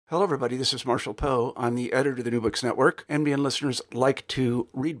Hello, everybody. This is Marshall Poe. I'm the editor of the New Books Network. NBN listeners like to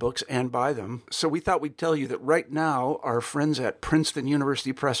read books and buy them. So we thought we'd tell you that right now, our friends at Princeton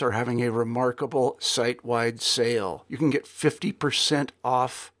University Press are having a remarkable site-wide sale. You can get 50%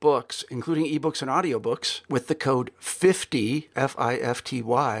 off books, including ebooks and audiobooks, with the code 50,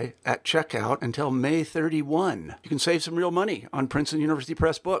 F-I-F-T-Y, at checkout until May 31. You can save some real money on Princeton University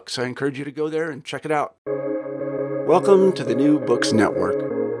Press books. I encourage you to go there and check it out. Welcome to the New Books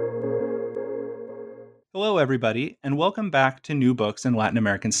Network. Hello, everybody, and welcome back to New Books in Latin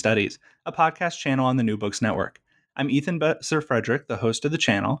American Studies, a podcast channel on the New Books Network. I'm Ethan Besser-Frederick, the host of the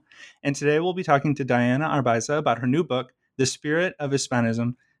channel, and today we'll be talking to Diana Arbaiza about her new book, The Spirit of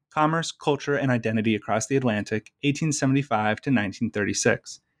Hispanism, Commerce, Culture, and Identity Across the Atlantic, 1875 to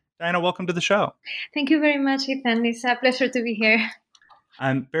 1936. Diana, welcome to the show. Thank you very much, Ethan. It's a pleasure to be here.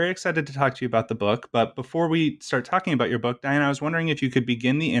 I'm very excited to talk to you about the book, but before we start talking about your book, Diana, I was wondering if you could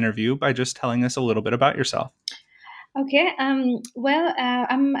begin the interview by just telling us a little bit about yourself. Okay. I'm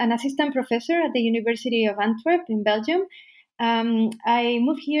an assistant professor at the University of Antwerp in Belgium. I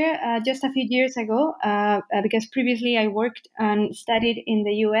moved here just a few years ago because previously I worked and studied in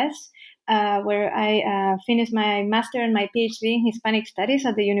the U.S., where I finished my master and my PhD in Hispanic Studies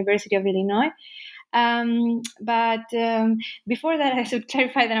at the University of Illinois. But before that, I should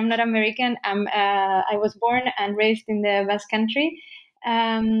clarify that I'm not American. I was born and raised in the Basque Country.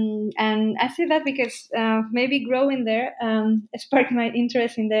 And I say that because maybe growing there sparked my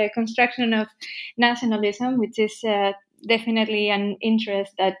interest in the construction of nationalism, which is definitely an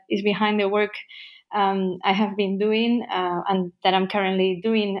interest that is behind the work I have been doing and that I'm currently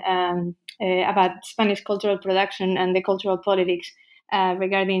doing about Spanish cultural production and the cultural politics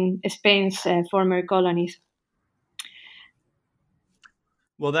regarding Spain's former colonies.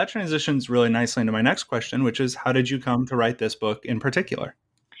 Well, that transitions really nicely into my next question, which is, how did you come to write this book in particular?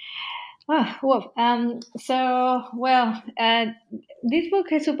 This book, I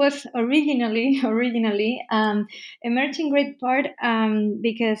suppose, originally emerged in great part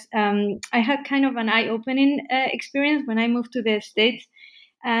because I had kind of an eye-opening experience when I moved to the States.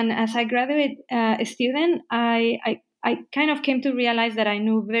 And as a graduate student, I kind of came to realize that I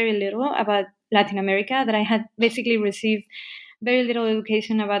knew very little about Latin America, that I had basically received very little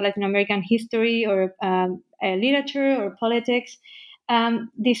education about Latin American history or literature or politics,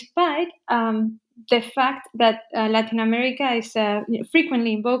 despite the fact that Latin America is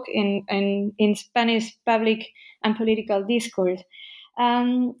frequently invoked in Spanish public and political discourse.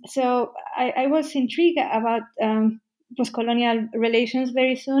 So I was intrigued about post-colonial relations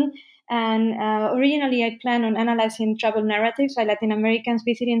very soon. And originally, I planned on analyzing travel narratives by Latin Americans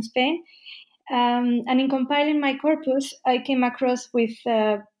visiting Spain. And in compiling my corpus, I came across with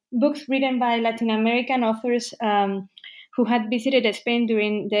books written by Latin American authors who had visited Spain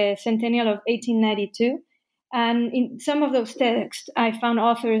during the centennial of 1892. And in some of those texts, I found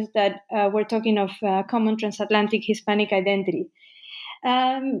authors that were talking of common transatlantic Hispanic identity.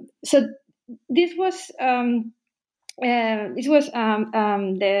 So this was... the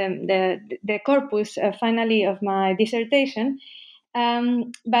corpus finally of my dissertation.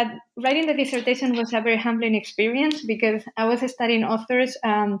 But writing the dissertation was a very humbling experience because I was studying authors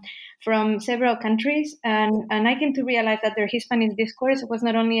from several countries, and I came to realize that their Hispanic discourse was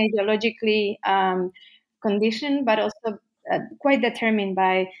not only ideologically conditioned, but also quite determined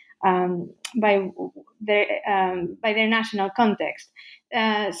by their national context.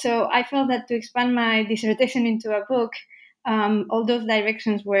 So I felt that to expand my dissertation into a book, all those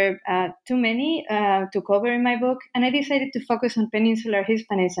directions were too many to cover in my book, and I decided to focus on peninsular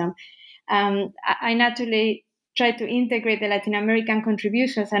Hispanism. I naturally tried to integrate the Latin American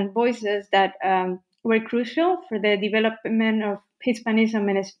contributions and voices that were crucial for the development of Hispanism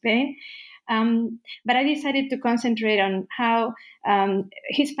in Spain. But I decided to concentrate on how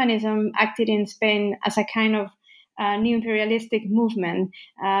Hispanism acted in Spain as a kind of new imperialistic movement,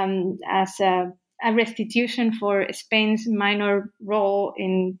 as a restitution for Spain's minor role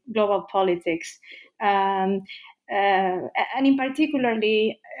in global politics. And in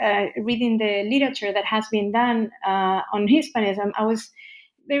particularly, reading the literature that has been done on Hispanism, I was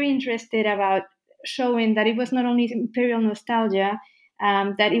very interested about showing that it was not only imperial nostalgia,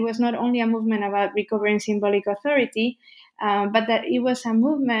 that it was not only a movement about recovering symbolic authority, but that it was a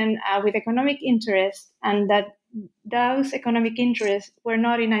movement with economic interest, and that those economic interests were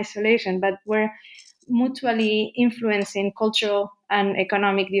not in isolation, but were mutually influencing cultural and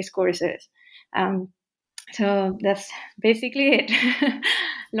economic discourses. So that's basically it.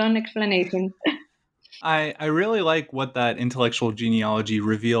 Long explanation. I really like what that intellectual genealogy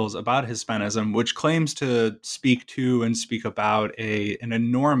reveals about Hispanism, which claims to speak to and speak about an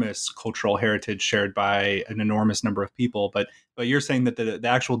enormous cultural heritage shared by an enormous number of people. But you're saying that the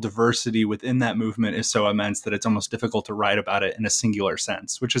actual diversity within that movement is so immense that it's almost difficult to write about it in a singular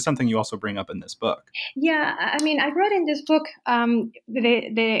sense, which is something you also bring up in this book. Yeah, I mean, I wrote in this book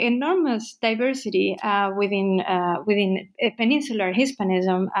the enormous diversity within peninsular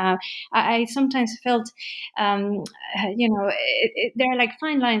Hispanism. I sometimes felt, there are like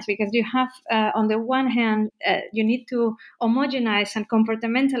fine lines, because you have, on the one hand, you need to homogenize and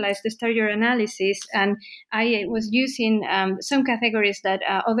compartmentalize the stereoanalysis, and I was using some categories that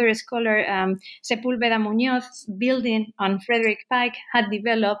other scholar, Sepúlveda Muñoz, building on Frederick Pike, had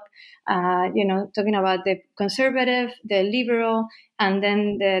developed. Talking about the conservative, the liberal, and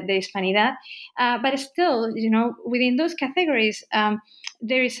then the Hispanidad. But still, within those categories,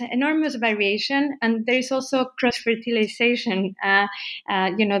 there is enormous variation, and there is also cross-fertilization. And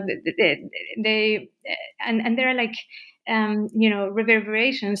there are like,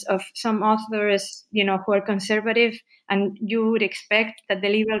 reverberations of some authors, who are conservative, and you would expect that the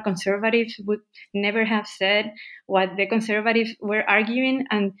liberal conservatives would never have said what the conservatives were arguing,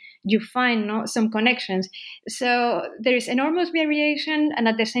 and you find some connections. So there is enormous variation, and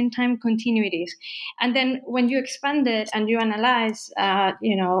at the same time continuities. And then when you expand it and you analyze,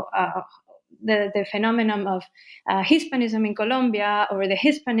 the phenomenon of Hispanism in Colombia, or the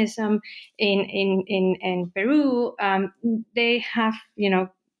Hispanism in Peru, they have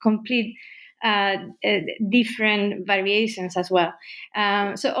complete different variations as well.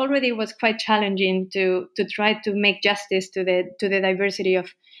 So already it was quite challenging to try to make justice to the diversity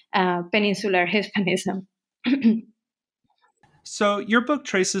of peninsular Hispanism. So, your book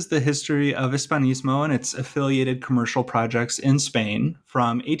traces the history of Hispanismo and its affiliated commercial projects in Spain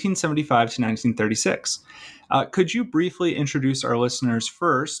from 1875 to 1936. Could you briefly introduce our listeners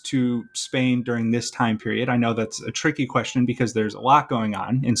first to Spain during this time period? I know that's a tricky question because there's a lot going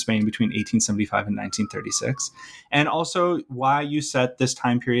on in Spain between 1875 and 1936, and also why you set this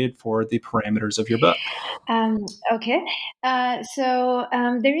time period for the parameters of your book. Okay. So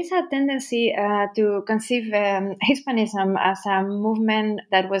there is a tendency to conceive Hispanism as a movement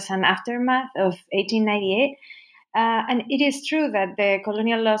that was an aftermath of 1898. And it is true that the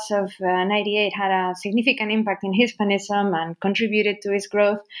colonial laws of 98 had a significant impact in Hispanism and contributed to its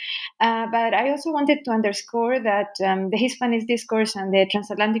growth. But I also wanted to underscore that the Hispanist discourse and the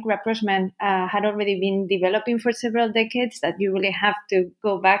transatlantic rapprochement had already been developing for several decades, that you really have to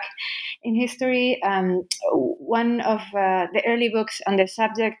go back in history. One of the early books on the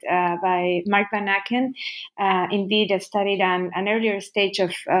subject by Mark Van Aken indeed studied an earlier stage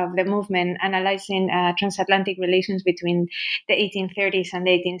of the movement, analyzing transatlantic relations between the 1830s and the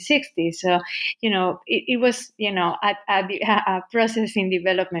 1860s. So, it was, a process in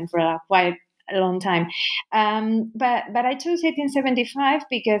development for a quite a long time. But I chose 1875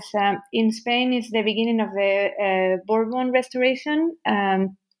 because in Spain it's the beginning of the Bourbon Restoration,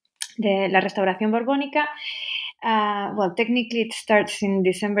 la Restauración Borbónica. Well, technically it starts in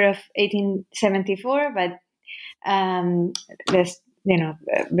December of 1874, but let's,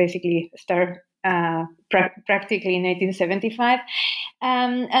 basically start practically in 1875.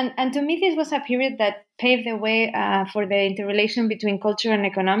 And to me, this was a period that paved the way for the interrelation between culture and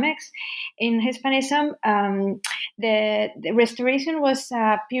economics. In Hispanism, the restoration was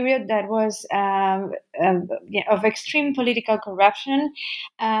a period that was of extreme political corruption,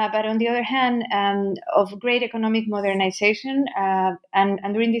 but on the other hand, of great economic modernization.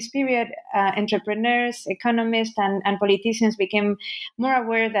 And during this period, entrepreneurs, economists, and politicians became more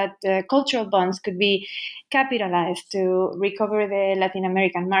aware that cultural bonds could be capitalized to recover the Latin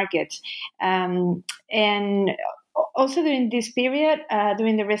American markets. And also during this period,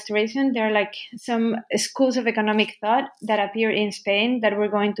 during the Restoration, there are like some schools of economic thought that appear in Spain that were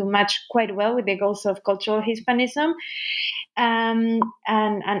going to match quite well with the goals of cultural Hispanism, and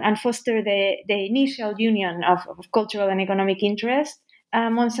foster the initial union of cultural and economic interest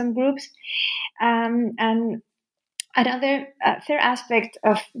among some groups. And another third aspect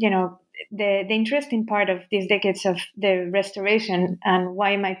of the interesting part of these decades of the Restoration, and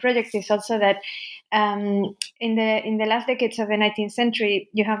why my project, is also that in the last decades of the 19th century,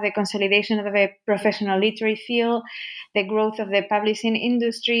 you have the consolidation of the professional literary field, the growth of the publishing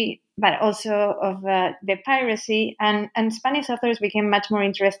industry, but also of the piracy, and Spanish authors became much more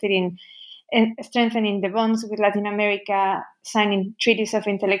interested in strengthening the bonds with Latin America, signing treaties of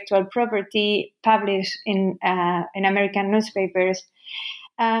intellectual property published in American newspapers.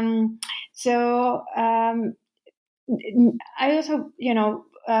 I also,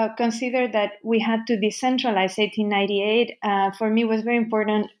 considered that we had to decentralize 1898. For me, was very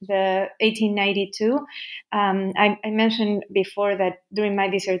important the 1892. I mentioned before that during my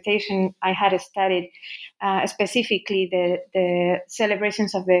dissertation, I had studied specifically the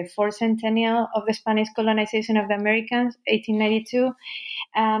celebrations of the fourth centennial of the Spanish colonization of the Americas, 1892.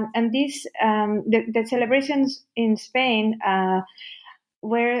 And these, the celebrations in Spain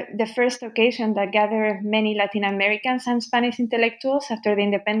were the first occasion that gathered many Latin Americans and Spanish intellectuals after the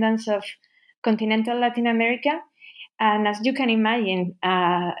independence of continental Latin America. And as you can imagine,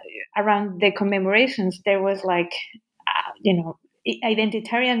 around the commemorations, there was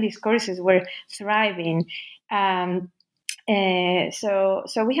identitarian discourses were thriving. So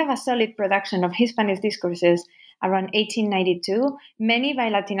we have a solid production of Hispanist discourses around 1892, many by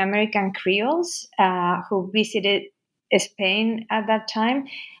Latin American Creoles who visited Spain at that time.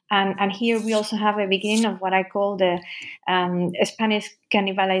 And here we also have a beginning of what I call the Spanish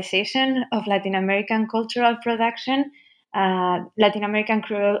cannibalization of Latin American cultural production. Latin American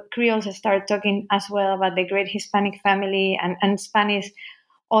Creoles start talking as well about the great Hispanic family, and Spanish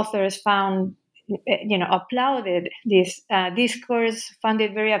authors applauded this discourse, found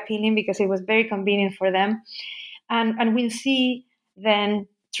it very appealing because it was very convenient for them. And we'll see then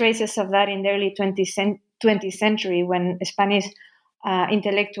traces of that in the early 20th century when Spanish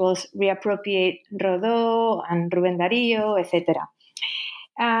intellectuals reappropriate Rodó and Rubén Darío, etc.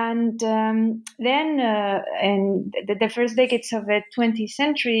 And then in the first decades of the 20th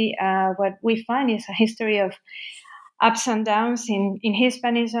century, what we find is a history of ups and downs in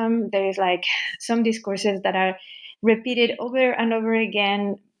Hispanism. There is some discourses that are repeated over and over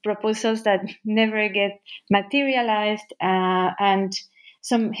again, proposals that never get materialized, and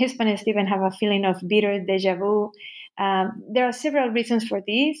some Hispanists even have a feeling of bitter deja vu. There are several reasons for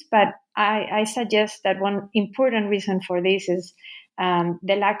this, but I suggest that one important reason for this is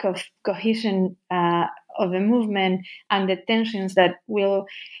the lack of cohesion of the movement and the tensions that will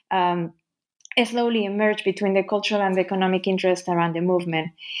slowly emerge between the cultural and the economic interest around the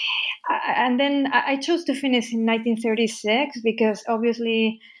movement. And then I chose to finish in 1936 because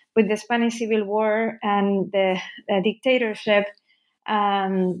obviously with the Spanish Civil War and the dictatorship,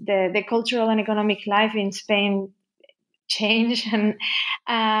 the cultural and economic life in Spain changed, and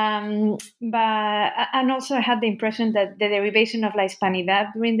also I had the impression that the derivation of La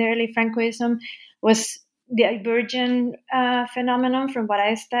Hispanidad during the early Francoism was the divergent phenomenon from what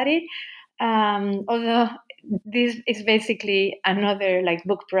I studied. Although this is basically another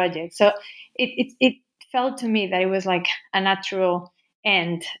book project, so it felt to me that it was a natural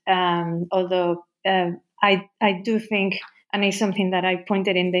end. Although I do think, and it's something that I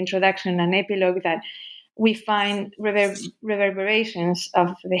pointed in the introduction and epilogue, that we find reverberations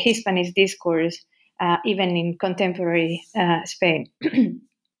of the Hispanist discourse even in contemporary Spain.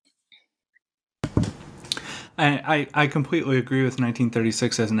 I completely agree with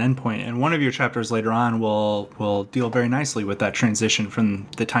 1936 as an endpoint, and one of your chapters later on will deal very nicely with that transition from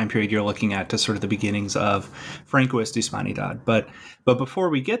the time period you're looking at to sort of the beginnings of Francoist Hispanidad. But before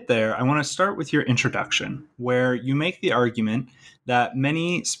we get there, I want to start with your introduction, where you make the argument that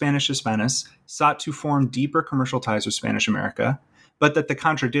many Spanish Hispanists sought to form deeper commercial ties with Spanish America, but that the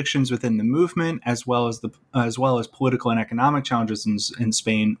contradictions within the movement, as well as political and economic challenges in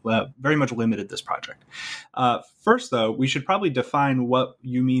Spain, very much limited this project. First, though, we should probably define what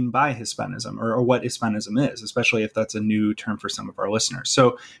you mean by Hispanism, or what Hispanism is, especially if that's a new term for some of our listeners.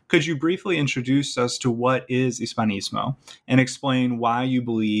 So could you briefly introduce us to what is Hispanismo and explain why you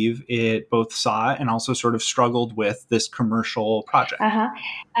believe it both saw and also sort of struggled with this commercial project?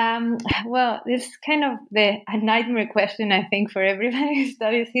 Well, this is kind of a nightmare question, I think, for everybody who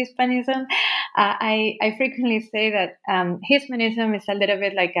studies Hispanism. I frequently say that Hispanism is a little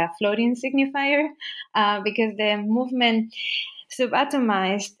bit like a floating signifier because the movement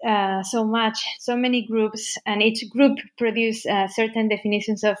subatomized so many groups, and each group produced certain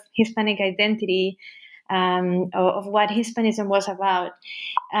definitions of Hispanic identity, of what Hispanism was about.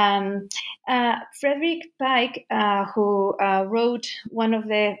 Frederick Pike, who wrote one of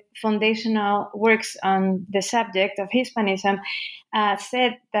the foundational works on the subject of Hispanism,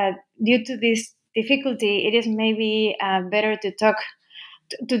 said that due to this difficulty, it is maybe better to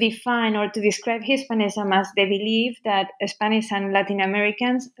define or to describe Hispanism as the belief that Spanish and Latin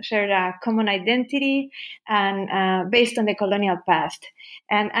Americans share a common identity and based on the colonial past.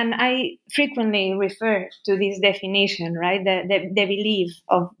 And I frequently refer to this definition, right? The belief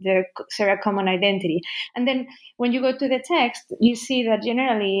of the share a common identity. And then when you go to the text, you see that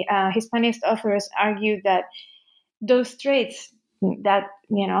generally Hispanist authors argue that those traits that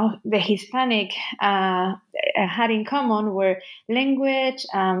the Hispanic had in common were language,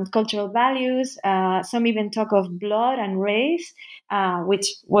 cultural values. Some even talk of blood and race, which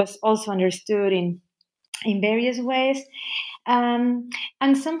was also understood in various ways. And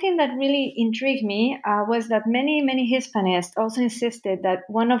something that really intrigued me was that many Hispanists also insisted that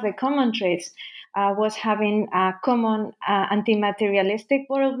one of the common traits was having a common anti-materialistic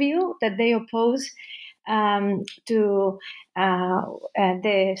worldview that they oppose to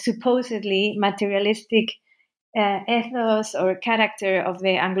the supposedly materialistic ethos or character of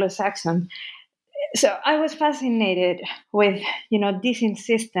the Anglo-Saxon. So I was fascinated with, this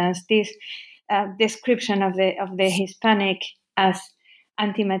insistence, this description of the Hispanic as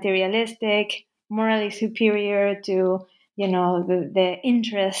anti-materialistic, morally superior to, the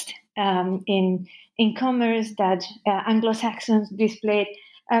interest in commerce that Anglo-Saxons displayed.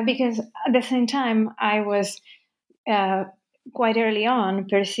 Because at the same time, I was quite early on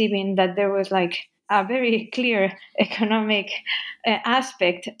perceiving that there was like a very clear economic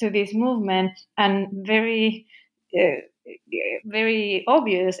aspect to this movement and very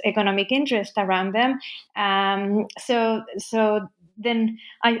obvious economic interest around them. So then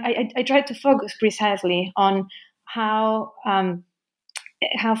I tried to focus precisely on how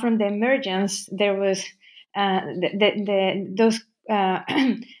from the emergence there was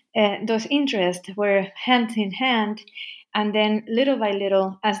those interests were hand in hand, and then little by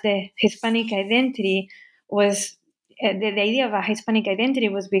little, as the Hispanic identity was the idea of a Hispanic identity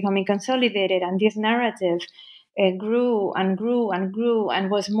was becoming consolidated, and this narrative grew and grew and grew and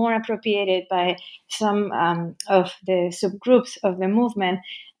was more appropriated by some of the subgroups of the movement,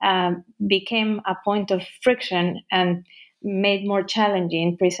 became a point of friction and made more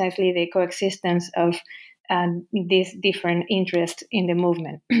challenging precisely the coexistence of these different interests in the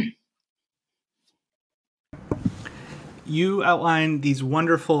movement. You outline these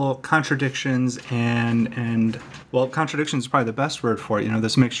wonderful contradictions and contradiction is probably the best word for it.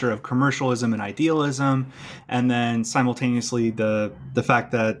 This mixture of commercialism and idealism, and then simultaneously the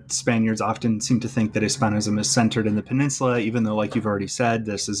fact that Spaniards often seem to think that Hispanism is centered in the peninsula, even though, like you've already said,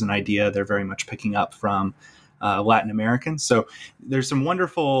 this is an idea they're very much picking up from Latin Americans. So there's some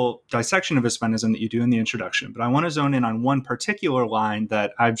wonderful dissection of Hispanism that you do in the introduction, but I want to zone in on one particular line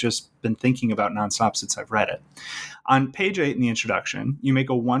that I've just been thinking about nonstop since I've read it. On page 8 in the introduction, you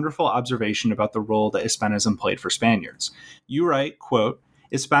make a wonderful observation about the role that Hispanism played for Spaniards. You write, quote,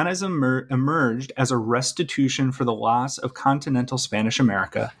 Hispanism emerged as a restitution for the loss of continental Spanish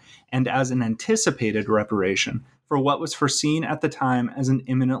America and as an anticipated reparation for what was foreseen at the time as an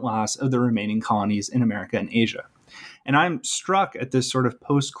imminent loss of the remaining colonies in America and Asia. And I'm struck at this sort of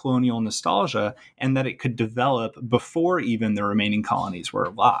post-colonial nostalgia and that it could develop before even the remaining colonies were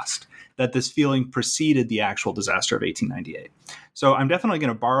lost, that this feeling preceded the actual disaster of 1898. So I'm definitely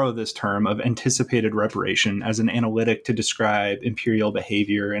going to borrow this term of anticipated reparation as an analytic to describe imperial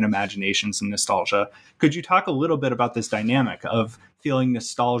behavior and imaginations and nostalgia. Could you talk a little bit about this dynamic of feeling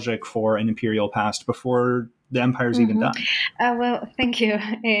nostalgic for an imperial past before the empire's even done? Well, thank you,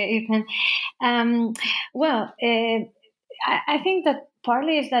 Ethan. I think that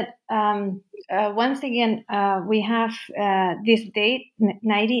partly is that once again we have this date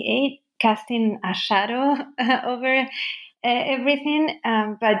 98 casting a shadow over everything,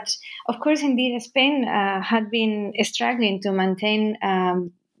 but of course, indeed, Spain had been struggling to maintain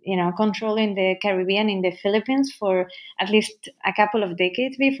control in the Caribbean, in the Philippines, for at least a couple of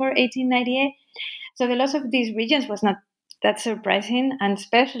decades before 1898. So the loss of these regions was not that surprising, and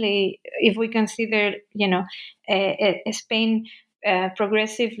especially if we consider, Spain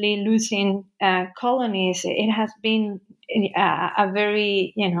progressively losing colonies, it has been a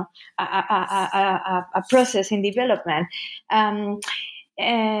very, a process in development.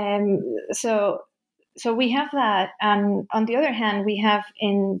 So we have that, and on the other hand, we have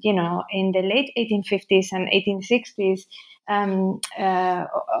in the late 1850s and 1860s.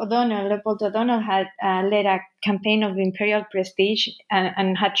 Leopold O'Donnell had led a campaign of imperial prestige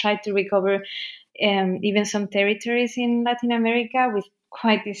and had tried to recover even some territories in Latin America with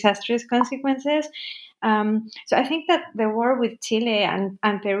quite disastrous consequences. So I think that the war with Chile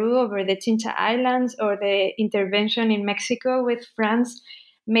and Peru over the Chincha Islands, or the intervention in Mexico with France,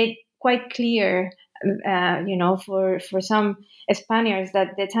 made quite clear, for some Spaniards,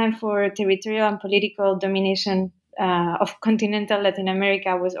 that the time for territorial and political domination of continental Latin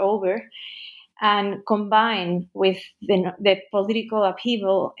America was over, and combined with the political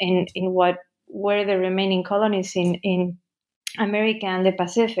upheaval in what were the remaining colonies in America and the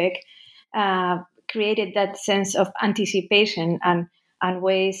Pacific, created that sense of anticipation and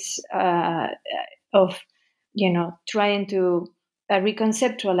ways of trying to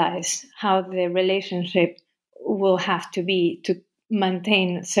reconceptualize how the relationship will have to be to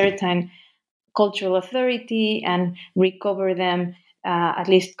maintain certain cultural authority and recover them, at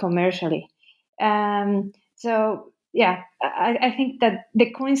least commercially. So yeah, I think that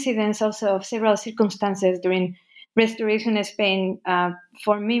the coincidence also of several circumstances during Restoration Spain,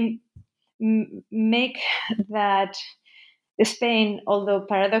 for me, make that Spain, although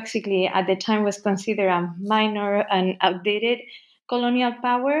paradoxically at the time was considered a minor and outdated colonial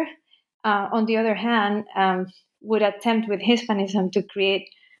power, on the other hand, would attempt with Hispanism to create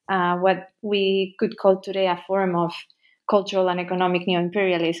what we could call today a form of cultural and economic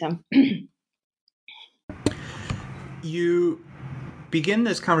neo-imperialism. You begin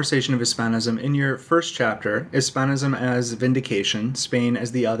this conversation of Hispanism in your first chapter, Hispanism as Vindication, Spain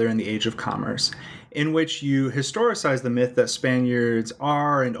as the Other in the Age of Commerce, in which you historicize the myth that Spaniards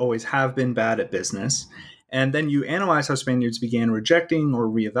are and always have been bad at business. And then you analyze how Spaniards began rejecting or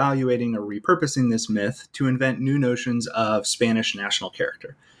reevaluating or repurposing this myth to invent new notions of Spanish national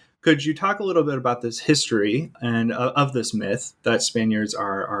character. Could you talk a little bit about this history and of this myth that Spaniards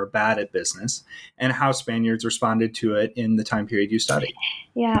are bad at business, and how Spaniards responded to it in the time period you studied?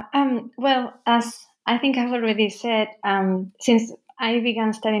 Yeah, well, as I think I've already said, since I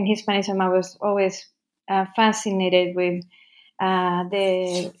began studying Hispanism, I was always fascinated with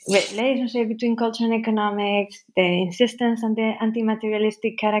the relationship between culture and economics, the insistence on the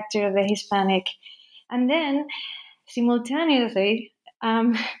anti-materialistic character of the Hispanic, and then simultaneously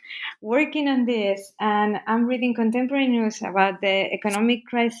working on this, and I'm reading contemporary news about the economic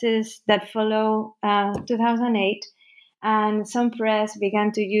crisis that followed 2008, and some press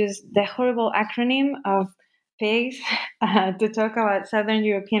began to use the horrible acronym of PIGS to talk about Southern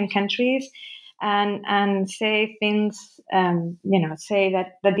European countries, and say things, say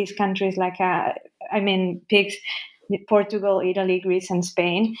that these countries PIGS, Portugal, Italy, Greece, and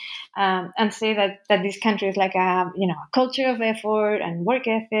Spain, and say that these countries lack a culture of effort and work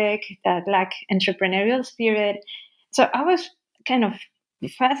ethic, that lack entrepreneurial spirit. So I was kind of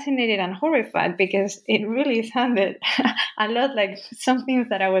fascinated and horrified because it really sounded a lot like some things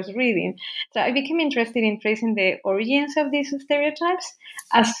that I was reading. So I became interested in tracing the origins of these stereotypes,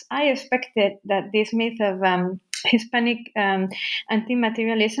 as I expected that this myth of Hispanic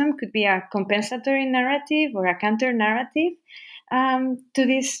anti-materialism could be a compensatory narrative or a counter narrative to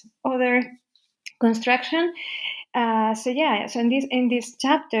this other construction. So in this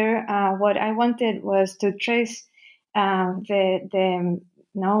chapter, what I wanted was to trace the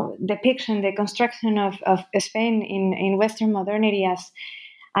depiction, the construction of Spain in Western modernity as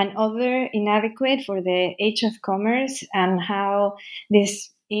an other inadequate for the age of commerce, and how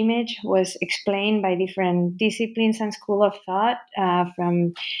this image was explained by different disciplines and school of thought,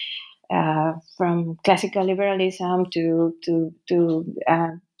 from classical liberalism to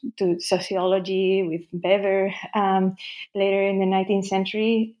sociology with Weber later in the 19th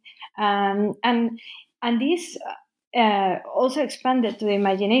century, and this also expanded to the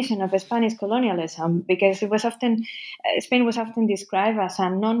imagination of Spanish colonialism, because it was often Spain was often described as a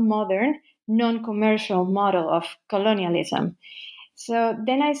non-modern, non-commercial model of colonialism. So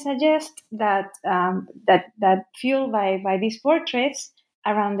then I suggest that that fueled by these portraits,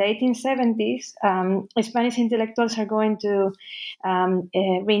 around the 1870s, Spanish intellectuals are going to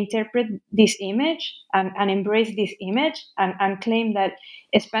reinterpret this image and embrace this image, and claim that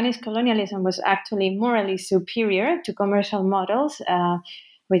Spanish colonialism was actually morally superior to commercial models,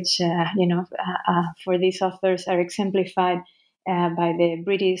 which for these authors are exemplified by the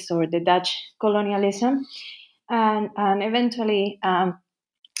British or the Dutch colonialism. And eventually,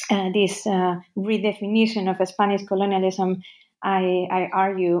 this redefinition of Spanish colonialism, I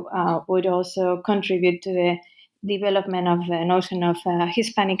argue, would also contribute to the development of the notion of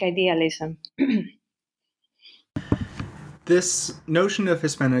Hispanic idealism. This notion of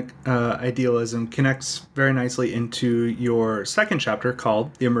Hispanic idealism connects very nicely into your second chapter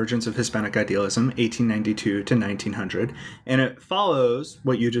called The Emergence of Hispanic Idealism, 1892 to 1900, and it follows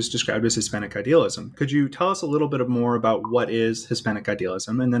what you just described as Hispanic idealism. Could you tell us a little bit more about what is Hispanic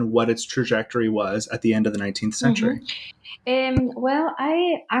idealism, and then what its trajectory was at the end of the 19th century? Well,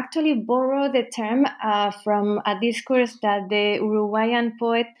 I actually borrowed the term from a discourse that the Uruguayan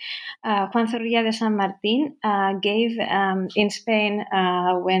poet Juan Zorrilla de San Martin gave in Spain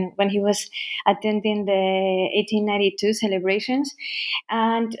when he was attending the 1892 celebrations.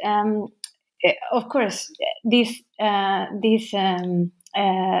 And of course, this notion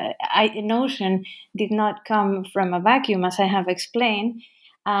did not come from a vacuum, as I have explained,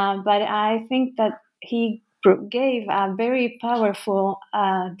 but I think that he gave a very powerful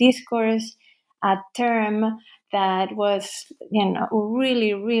discourse, a term that was,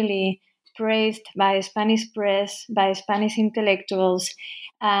 really, really praised by Spanish press, by Spanish intellectuals.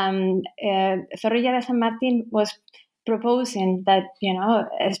 Zorrilla de San Martin was proposing that,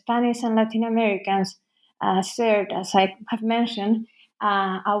 Spanish and Latin Americans served, as I have mentioned,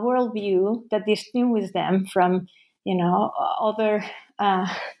 a worldview that distinguished them from, other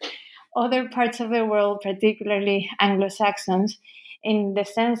other parts of the world, particularly Anglo-Saxons, in the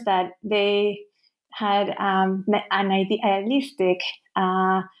sense that they had an idealistic,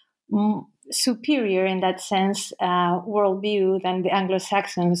 superior in that sense worldview than the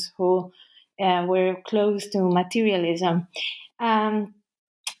Anglo-Saxons, who were close to materialism.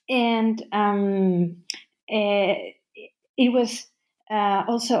 It was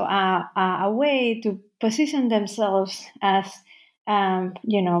also a way to position themselves as,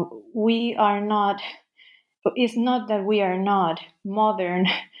 we are not. It's not that we are not modern,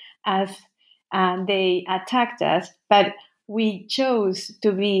 as they attacked us, but we chose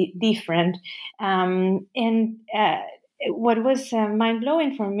to be different. What was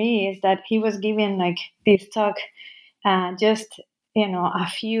mind-blowing for me is that he was giving this talk just a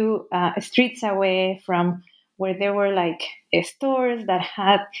few streets away from where there were stores that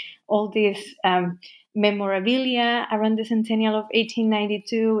had all these memorabilia around the centennial of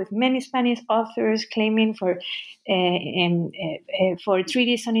 1892, with many Spanish authors claiming for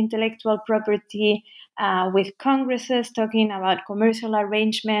treaties on intellectual property, with congresses talking about commercial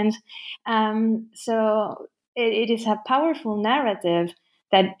arrangements. So it is a powerful narrative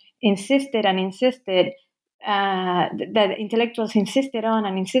that insisted, that intellectuals insisted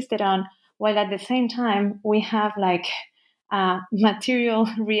on, while at the same time we have material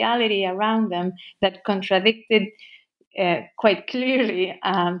reality around them that contradicted quite clearly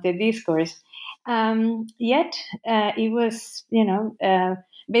the discourse. Yet it was,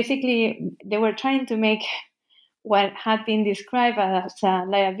 basically they were trying to make what had been described as a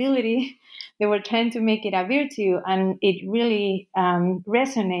liability, they were trying to make it a virtue, and it really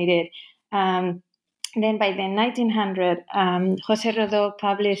resonated. Then by the 1900, José Rodó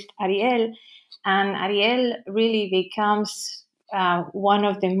published Ariel, and Ariel really becomes one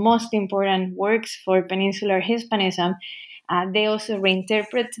of the most important works for Peninsular Hispanism. They also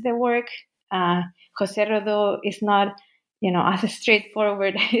reinterpret the work. José Rodó is not, as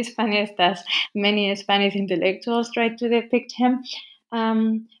straightforward Hispanist as many Spanish intellectuals try to depict him.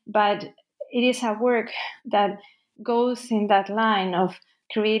 But it is a work that goes in that line of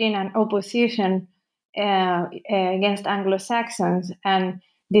creating an opposition against Anglo-Saxons and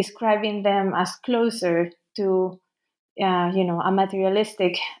describing them as closer to, a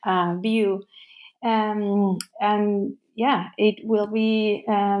materialistic view. It will be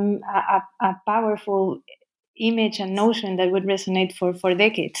a powerful image and notion that would resonate for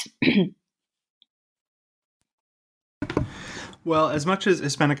decades. Well, as much as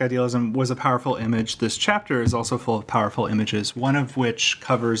Hispanic idealism was a powerful image, this chapter is also full of powerful images, one of which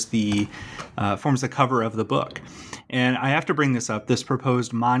forms the cover of the book. And I have to bring this up, this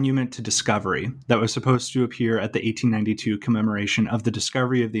proposed monument to discovery that was supposed to appear at the 1892 commemoration of the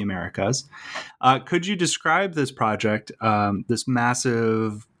discovery of the Americas. Could you describe this project, this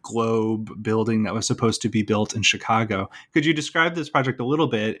massive globe building that was supposed to be built in Chicago? Could you describe this project a little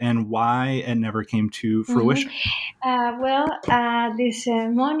bit and why it never came to fruition? This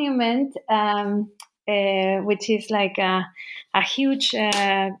monument, which is like a huge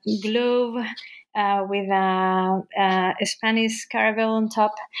globe with a Spanish caravel on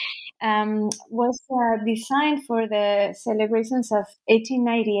top, was designed for the celebrations of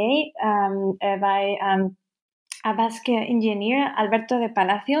 1898 by a Basque engineer, Alberto de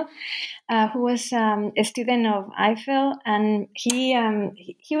Palacio, who was a student of Eiffel, and he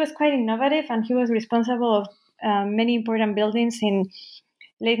was quite innovative, and he was responsible of many important buildings in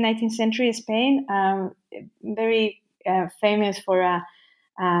late 19th century Spain, very famous for a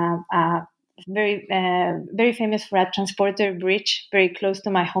very famous for a transporter bridge very close to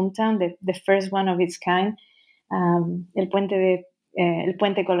my hometown, the first one of its kind, el Puente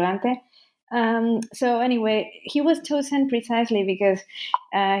Colgante. So anyway, he was chosen precisely because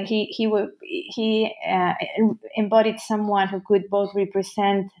he embodied someone who could both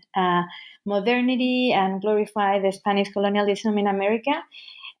represent modernity and glorify the Spanish colonialism in America.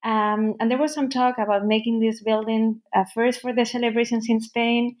 And there was some talk about making this building first for the celebrations in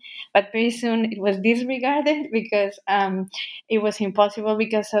Spain, but very soon it was disregarded because it was impossible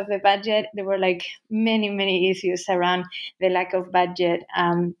because of the budget. There were many issues around the lack of budget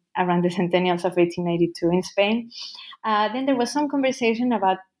around the centennials of 1892 in Spain. Then there was some conversation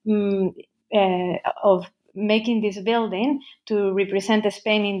about of making this building to represent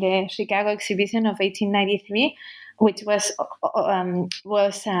Spain in the Chicago exhibition of 1893, which was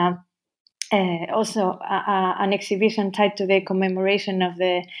also an exhibition tied to the commemoration of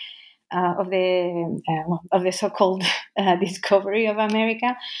the so-called discovery of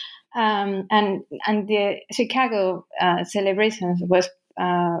America, and the Chicago celebrations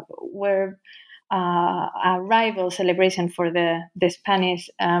were a rival celebration for the Spanish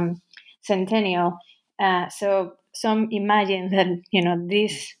centennial. So some imagine that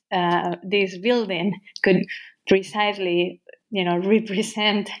this building could precisely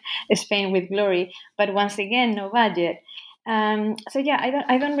represent Spain with glory, but once again, no budget. So yeah,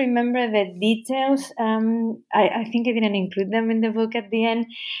 I don't remember the details. I think I didn't include them in the book at the end,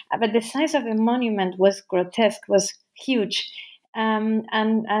 but the size of the monument was grotesque, was huge. And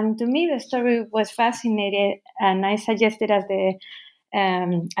to me, the story was fascinating, and I suggested as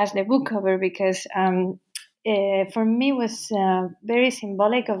the book cover because for me it was very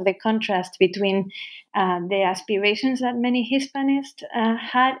symbolic of the contrast between the aspirations that many Hispanists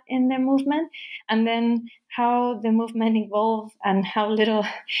had in the movement, and then how the movement evolved and how little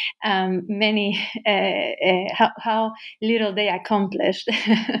how little they accomplished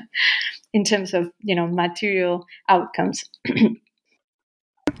in terms of material outcomes.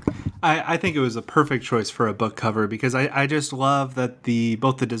 I think it was a perfect choice for a book cover because I just love that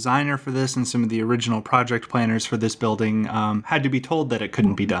both the designer for this and some of the original project planners for this building had to be told that it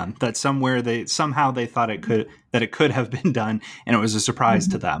couldn't be done. That somehow they thought it could have been done, and it was a surprise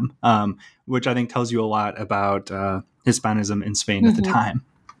to them, which I think tells you a lot about Hispanism in Spain at the time.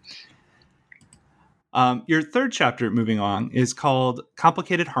 Your third chapter, moving on, is called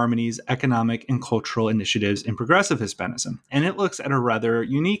Complicated Harmonies, Economic and Cultural Initiatives in Progressive Hispanism. And it looks at a rather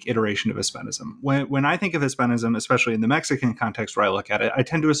unique iteration of Hispanism. When I think of Hispanism, especially in the Mexican context where I look at it, I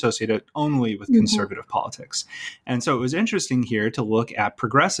tend to associate it only with conservative politics. And so it was interesting here to look at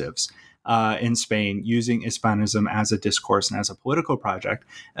progressives in Spain using Hispanism as a discourse and as a political project,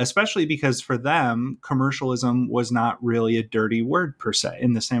 especially because for them, commercialism was not really a dirty word per se,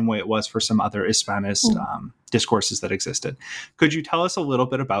 in the same way it was for some other Hispanist discourses that existed. Could you tell us a little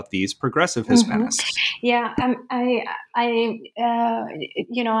bit about these progressive Hispanists? Yeah, I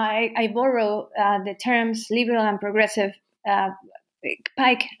borrow the terms liberal and progressive.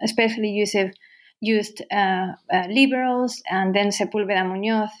 Pike especially used liberals, and then Sepúlveda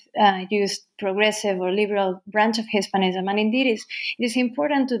Muñoz used progressive or liberal branch of Hispanism. And indeed, it is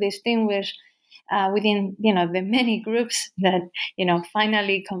important to distinguish within the many groups that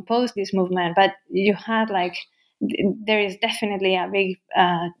finally composed this movement. But you had there is definitely a big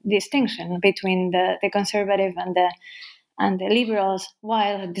distinction between the conservative and the liberals,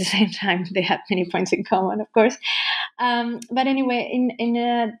 while at the same time they have many points in common, of course. But anyway,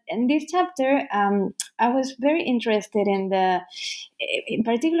 in this chapter, I was very interested in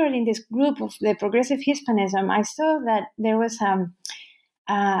particularly in this group of the progressive Hispanism. I saw that there was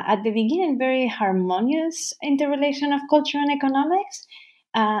at the beginning very harmonious interrelation of culture and economics.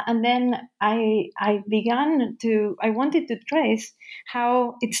 And then I wanted to trace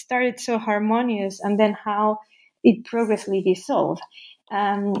how it started so harmonious and then how it progressively dissolved.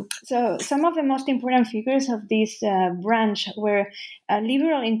 So some of the most important figures of this branch were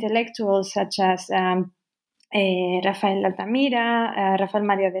liberal intellectuals such as Rafael Altamira, Rafael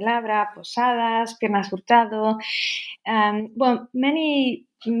María de Labra, Posadas, Piernas Hurtado. Many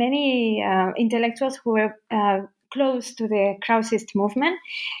intellectuals who were close to the Krausist movement.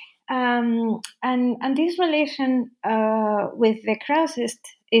 And this relation with the Krausist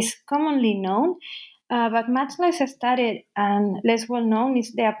is commonly known, but much less studied and less well known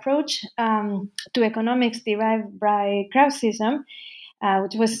is the approach to economics derived by Krausism,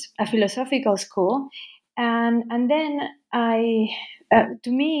 which was a philosophical school. And then to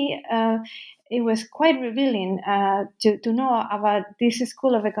me, it was quite revealing to know about this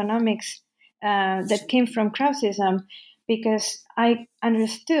school of economics that came from Krausism, because I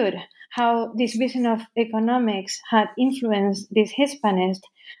understood how this vision of economics had influenced these Hispanists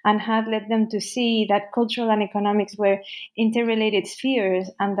and had led them to see that cultural and economics were interrelated spheres,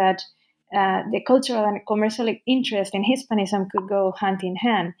 and that the cultural and commercial interest in Hispanism could go hand in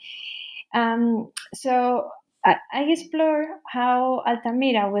hand. So I explore how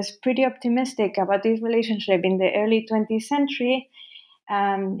Altamira was pretty optimistic about this relationship in the early 20th century.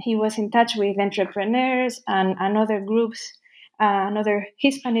 He was in touch with entrepreneurs and other groups, other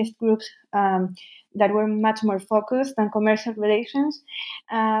Hispanist groups that were much more focused on commercial relations.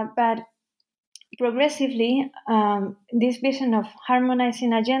 But progressively, this vision of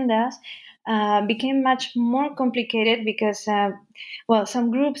harmonizing agendas became much more complicated because,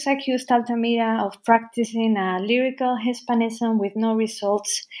 some groups accused Altamira of practicing a lyrical Hispanism with no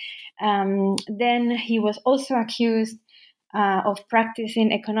results. Then he was also accused of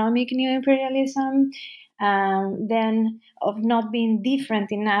practicing economic neo-imperialism, then of not being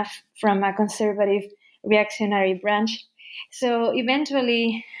different enough from a conservative reactionary branch. So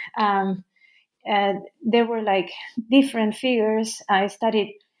eventually, there were like different figures. I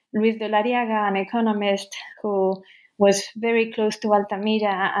studied Luis de Lariaga, an economist who was very close to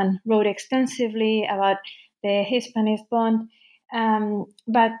Altamira and wrote extensively about the Hispanist bond.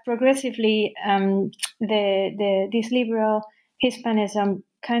 But progressively, this liberal Hispanism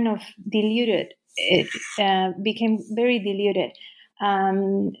kind of diluted. It became very diluted.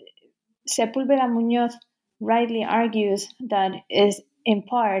 Sepúlveda Muñoz rightly argues that is in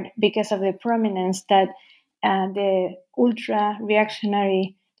part because of the prominence that the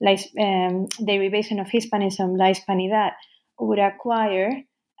ultra-reactionary derivation of Hispanism, La Hispanidad, would acquire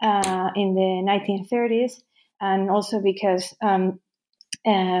in the 1930s, and also because Primo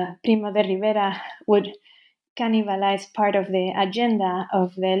de Rivera would cannibalize part of the agenda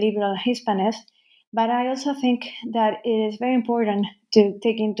of the liberal Hispanists. But I also think that it is very important to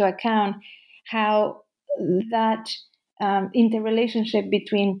take into account how that interrelationship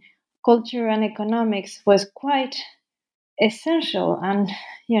between culture and economics was quite essential and,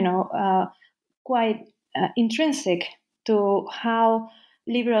 quite intrinsic to how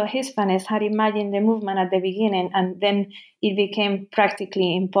liberal Hispanists had imagined the movement at the beginning, and then it became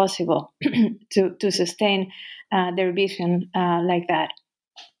practically impossible to sustain their vision like that.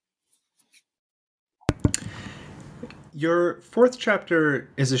 Your fourth chapter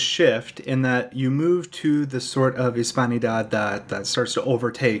is a shift in that you move to the sort of Hispanidad that starts to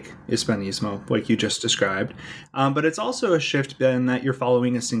overtake Hispanismo, like you just described. But it's also a shift in that you're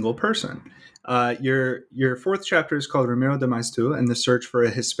following a single person. Your fourth chapter is called Ramiro de Maeztu and the Search for a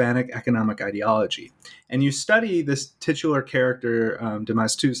Hispanic Economic Ideology. And you study this titular character, de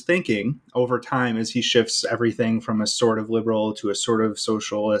Maeztu's thinking over time as he shifts everything from a sort of liberal to a sort of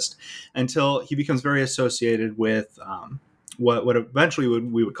socialist until he becomes very associated with what eventually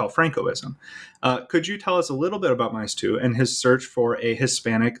we would call Francoism. Could you tell us a little bit about Maeztu and his search for a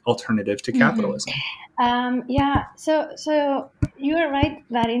Hispanic alternative to capitalism? So you are right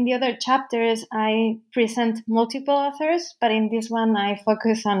that in the other chapters I present multiple authors, but in this one I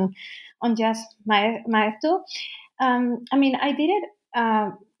focus on just Maeztu. I did it.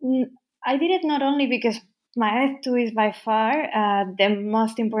 I did it not only because Maeztu is by far the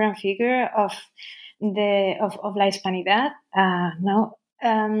most important figure of La Hispanidad.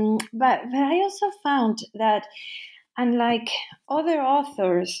 But I also found that, unlike other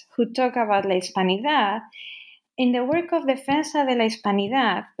authors who talk about La Hispanidad, in the work of Defensa de la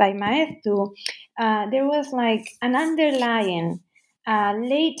Hispanidad by Maeztu, there was like an underlying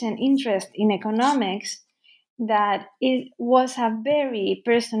latent interest in economics that it was a very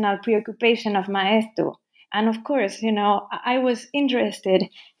personal preoccupation of Maeztu. And of course, I was interested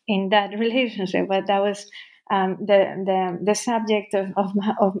in that relationship, but that was the subject of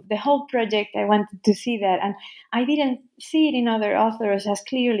the whole project. I wanted to see that, and I didn't see it in other authors as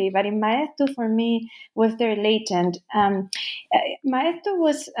clearly, but in Maeztu, for me, was there latent. Maeztu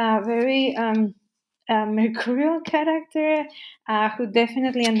was a very mercurial character who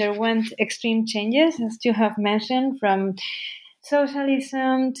definitely underwent extreme changes, as you have mentioned, from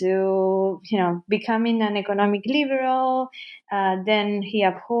socialism to becoming an economic liberal. Then he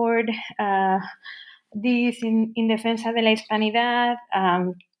abhorred this in Defensa de la Hispanidad.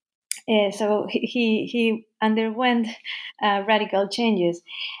 So he underwent radical changes.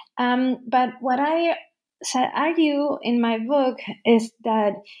 But what I argue in my book is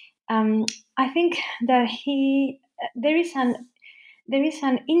that I think that there is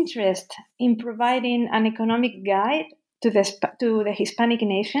an interest in providing an economic guide to the Hispanic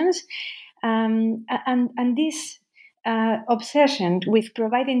nations, and this obsession with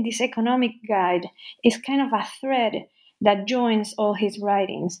providing this economic guide is kind of a thread that joins all his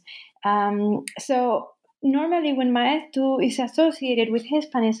writings. So normally when Maeztu is associated with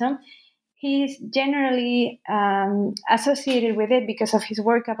Hispanism, he is generally associated with it because of his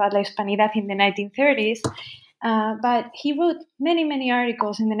work about La Hispanidad in the 1930s. But he wrote many, many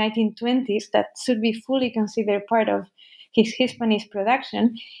articles in the 1920s that should be fully considered part of his Hispanist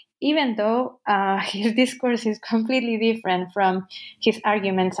production, even though his discourse is completely different from his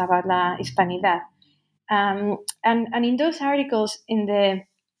arguments about La Hispanidad. And in those articles in the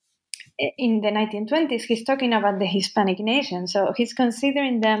 1920s, he's talking about the Hispanic nation. So he's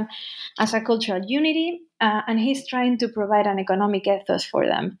considering them as a cultural unity, and he's trying to provide an economic ethos for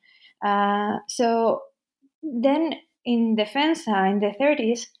them. So then in Defensa in the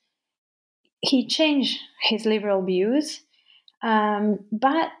 30s, he changed his liberal views,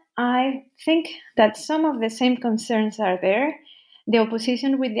 but I think that some of the same concerns are there. The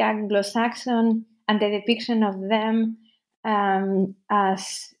opposition with the Anglo-Saxon and the depiction of them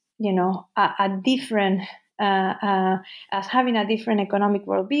as a different as having a different economic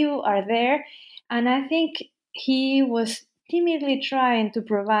worldview are there, and I think he was timidly trying to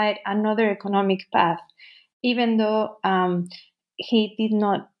provide another economic path, even though he did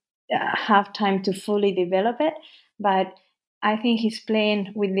not have time to fully develop it. But I think he's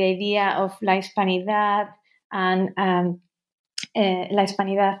playing with the idea of La Hispanidad and La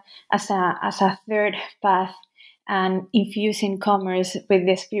Hispanidad as a third path, and infusing commerce with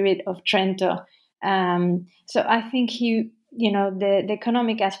the spirit of Trento. So I think the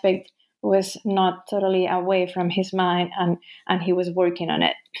economic aspect was not totally away from his mind, and he was working on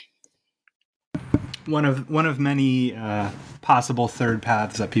it. One of many possible third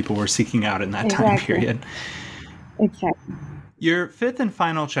paths that people were seeking out in that time period. Exactly. Your fifth and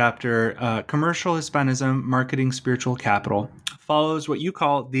final chapter, Commercial Hispanism, Marketing Spiritual Capital, follows what you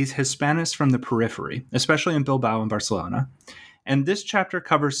call these Hispanists from the periphery, especially in Bilbao and Barcelona. And this chapter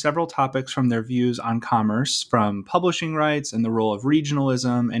covers several topics from their views on commerce, from publishing rights and the role of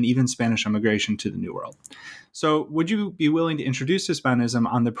regionalism, and even Spanish immigration to the New World. So would you be willing to introduce Hispanism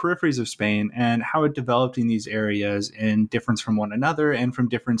on the peripheries of Spain and how it developed in these areas in difference from one another and from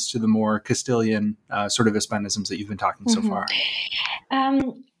difference to the more Castilian sort of Hispanisms that you've been talking so far?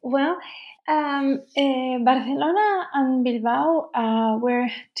 Barcelona and Bilbao were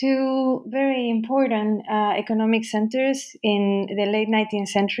two very important economic centers in the late 19th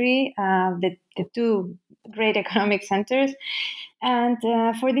century, the two great economic centers. And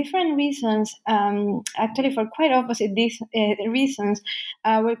for different reasons, actually for quite opposite these reasons,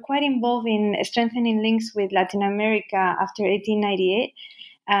 were quite involved in strengthening links with Latin America after 1898.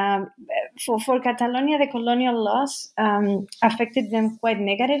 For Catalonia, the colonial laws affected them quite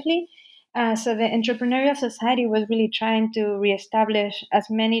negatively. So the entrepreneurial society was really trying to reestablish as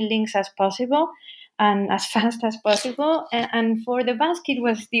many links as possible and as fast as possible. And for the Basque, it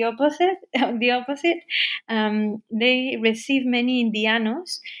was the opposite. They received many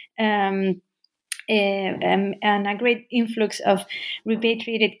Indianos and a great influx of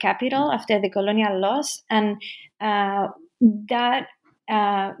repatriated capital after the colonial laws, and that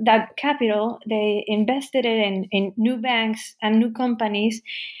capital, they invested it in new banks and new companies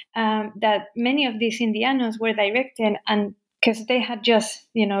that many of these Indianos were directed, and because they had just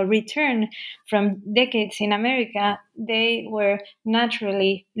returned from decades in America, they were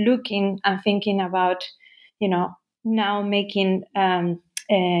naturally looking and thinking about now making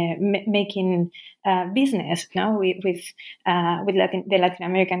business with the Latin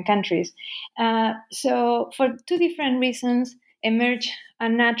American countries. So for two different reasons emerged a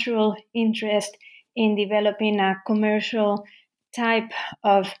natural interest in developing a commercial type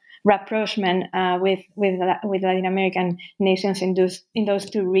of rapprochement with Latin American nations in those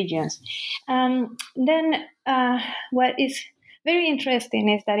two regions. Then what is very interesting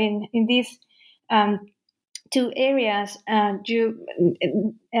is that in these two areas, you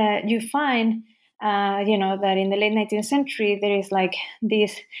find that in the late 19th century there is like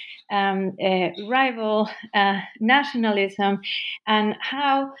this rival nationalism, and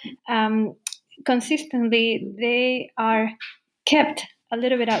how consistently they are kept a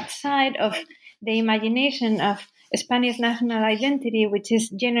little bit outside of the imagination of Spanish national identity, which is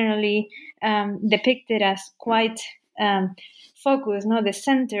generally depicted as quite focused. No, the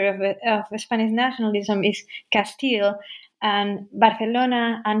center of Spanish nationalism is Castile, and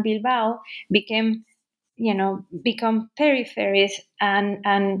Barcelona and Bilbao become peripheries,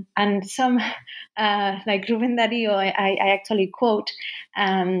 and some like Rubén Darío, I actually quote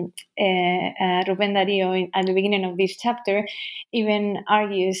Rubén Darío at the beginning of this chapter, even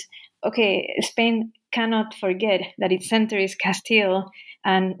argues, okay, Spain cannot forget that its center is Castile,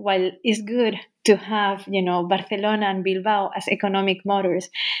 and while it's good to have Barcelona and Bilbao as economic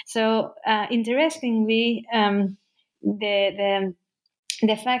motors. So interestingly, the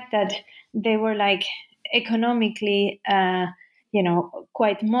fact that they were like economically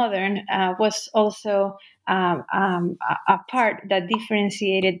quite modern was also a part that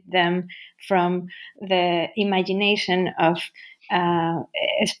differentiated them from the imagination of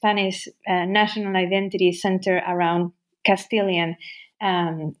Spanish national identity centered around Castilian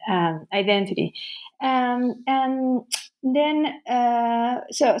identity. And then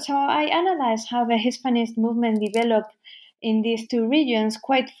so I analyzed how the Hispanist movement developed in these two regions,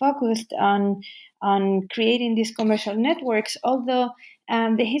 quite focused on creating these commercial networks, although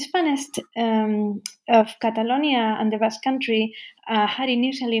the Hispanists of Catalonia and the Basque Country had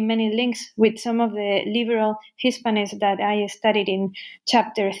initially many links with some of the liberal Hispanics that I studied in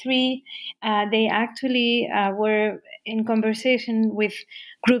chapter 3. They actually were in conversation with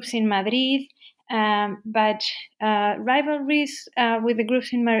groups in Madrid, but rivalries with the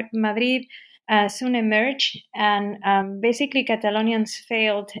groups in Madrid soon emerged, and basically Catalonians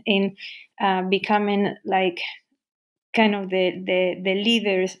failed in becoming like kind of the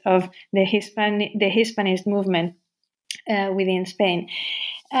leaders of the Hispanist movement within Spain.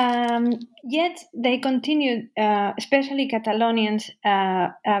 Yet they continued, especially Catalonians,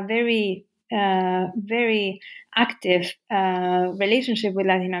 a very active relationship with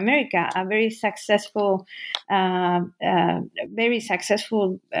Latin America, a very successful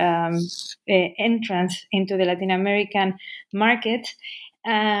entrance into the Latin American market,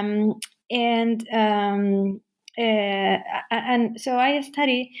 and so I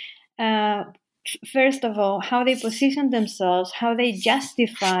study. First of all, how they positioned themselves, how they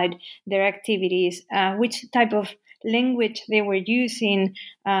justified their activities, which type of language they were using,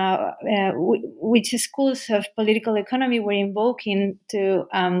 which schools of political economy were invoking to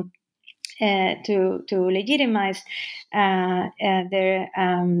legitimize their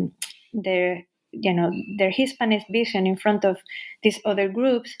Hispanist vision in front of these other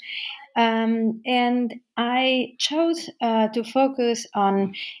groups. And I chose to focus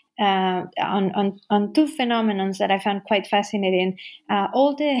on two phenomena that I found quite fascinating: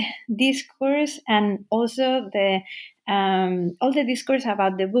 all the discourse and also all the discourse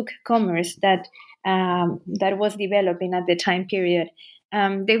about the book Commerce that was developing at the time period.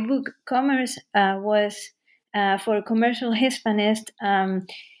 The book Commerce was for commercial Hispanists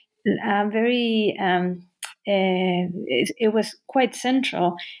very. It was quite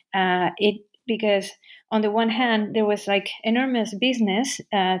central. Because on the one hand, there was like enormous business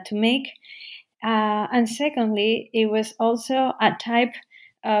to make, and secondly, it was also a type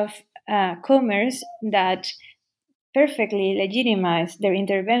of commerce that perfectly legitimized their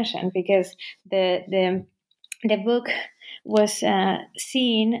intervention, because the book was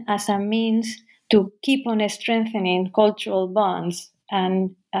seen as a means to keep on strengthening cultural bonds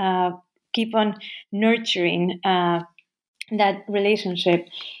and keep on nurturing that relationship.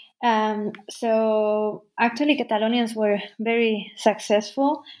 So actually, Catalonians were very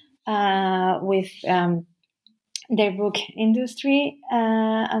successful with their book industry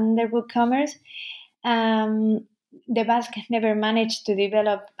and their book Commerce. The Basque never managed to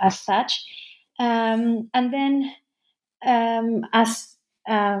develop as such. And then, as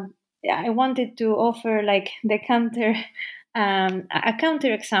I wanted to offer like the a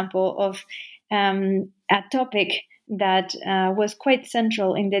counter example of a topic that was quite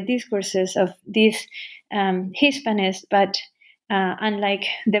central in the discourses of these Hispanists, but unlike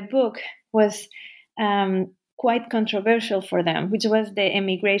the book, was quite controversial for them, which was the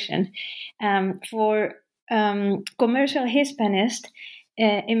immigration. For commercial Hispanists,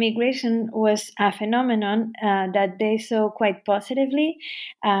 immigration was a phenomenon that they saw quite positively.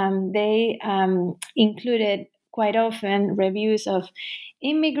 They included quite often reviews of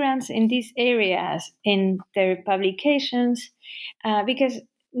immigrants in these areas in their publications, because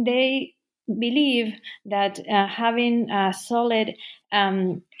they believe that having a solid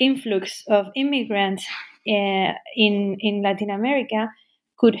influx of immigrants in Latin America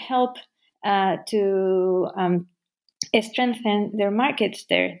could help to strengthen their markets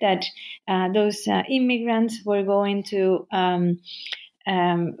there, that those immigrants were going to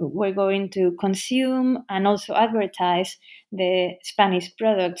consume and also advertise the Spanish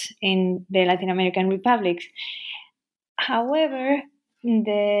products in the Latin American republics. However,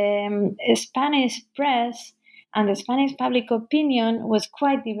 the Spanish press and the Spanish public opinion was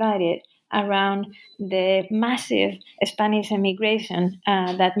quite divided around the massive Spanish immigration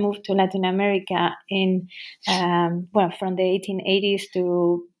that moved to Latin America in from the 1880s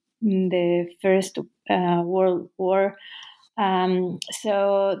to the First World War.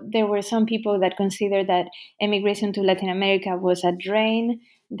 So there were some people that considered that immigration to Latin America was a drain,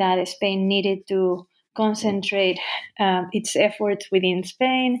 that Spain needed to concentrate its efforts within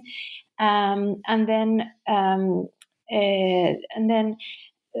Spain, and then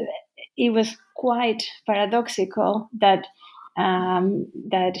it was quite paradoxical that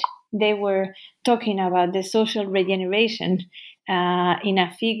they were talking about the social regeneration in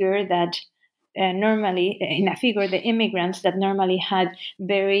a figure that the immigrants that normally had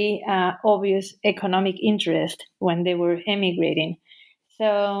very obvious economic interest when they were emigrating.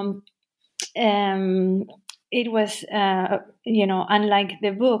 So it was, unlike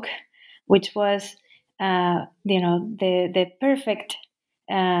the book, which was, the perfect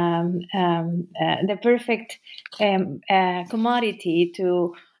the perfect commodity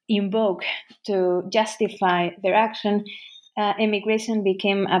to invoke to justify their action, immigration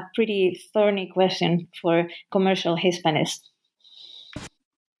became a pretty thorny question for commercial Hispanists.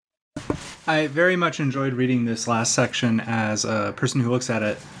 I very much enjoyed reading this last section as a person who looks at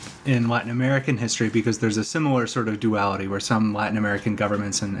it in Latin American history, because there's a similar sort of duality where some Latin American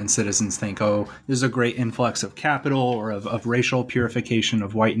governments and citizens think, oh, there's a great influx of capital or of racial purification,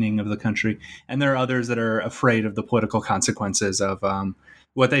 of whitening of the country. And there are others that are afraid of the political consequences of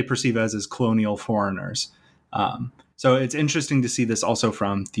what they perceive as colonial foreigners. So it's interesting to see this also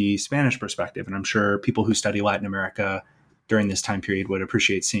from the Spanish perspective. And I'm sure people who study Latin America during this time period would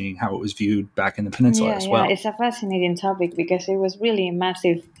appreciate seeing how it was viewed back in the peninsula as well. Yeah, it's a fascinating topic because it was really a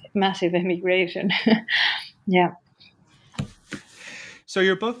massive immigration. Yeah. So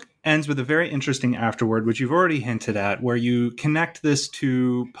your book ends with a very interesting afterword, which you've already hinted at, where you connect this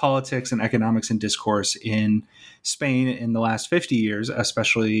to politics and economics and discourse in Spain in the last 50 years,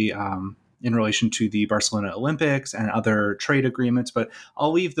 especially in relation to the Barcelona Olympics and other trade agreements. But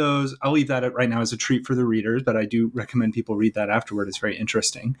I'll leave that right now as a treat for the readers, but I do recommend people read that afterward. It's very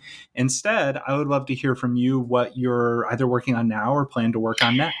interesting. Instead, I would love to hear from you what you're either working on now or plan to work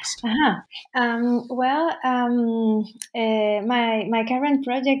on next. My current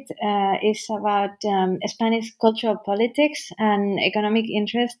project is about Spanish cultural politics and economic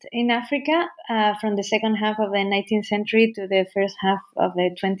interest in Africa from the second half of the 19th century to the first half of the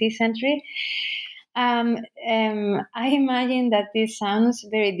 20th century. I imagine that this sounds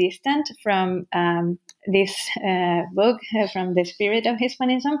very distant from this book, from the spirit of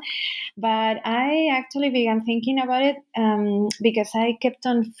Hispanism, but I actually began thinking about it because I kept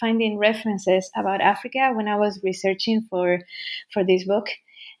on finding references about Africa when I was researching for this book.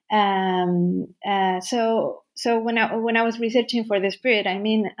 So when I was researching for the spirit,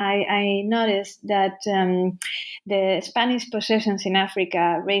 I noticed that the Spanish possessions in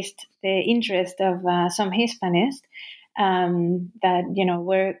Africa raised the interest of some Hispanists that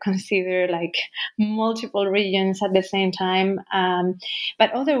were considered like multiple regions at the same time,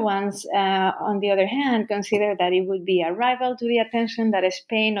 but other ones, on the other hand, consider that it would be a rival to the attention that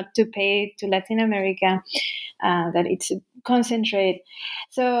Spain ought to pay to Latin America, that it's concentrate.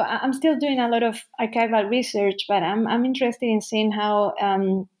 So I'm still doing a lot of archival research, but I'm interested in seeing how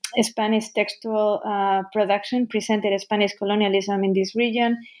Spanish textual production presented Spanish colonialism in this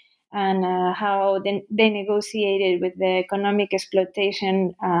region, and how they negotiated with the economic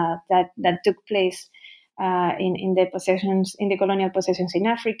exploitation that took place in the colonial possessions in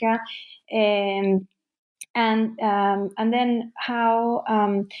Africa, and then how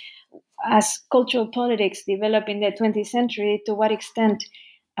as cultural politics developed in the 20th century, to what extent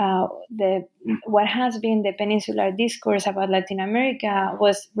what has been the peninsular discourse about Latin America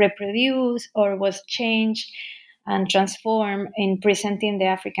was reproduced or was changed and transformed in presenting the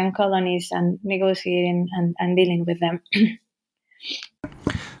African colonies and negotiating and dealing with them.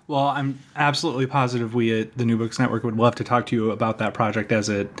 Well, I'm absolutely positive we at the New Books Network would love to talk to you about that project as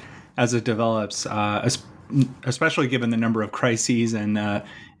it develops, especially given the number of crises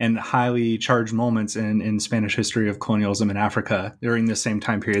and highly charged moments in Spanish history of colonialism in Africa during the same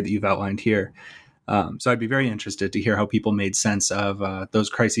time period that you've outlined here. So I'd be very interested to hear how people made sense of those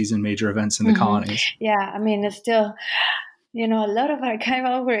crises and major events in the colonies. Yeah, it's still, a lot of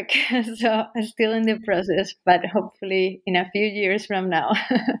archival work, so I'm still in the process, but hopefully in a few years from now.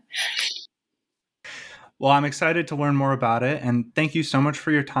 Well, I'm excited to learn more about it, and thank you so much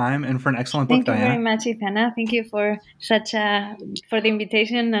for your time and for an excellent book, Diana. Thank you very much, Ithana. Thank you for the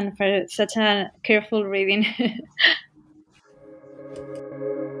invitation and for such a careful reading.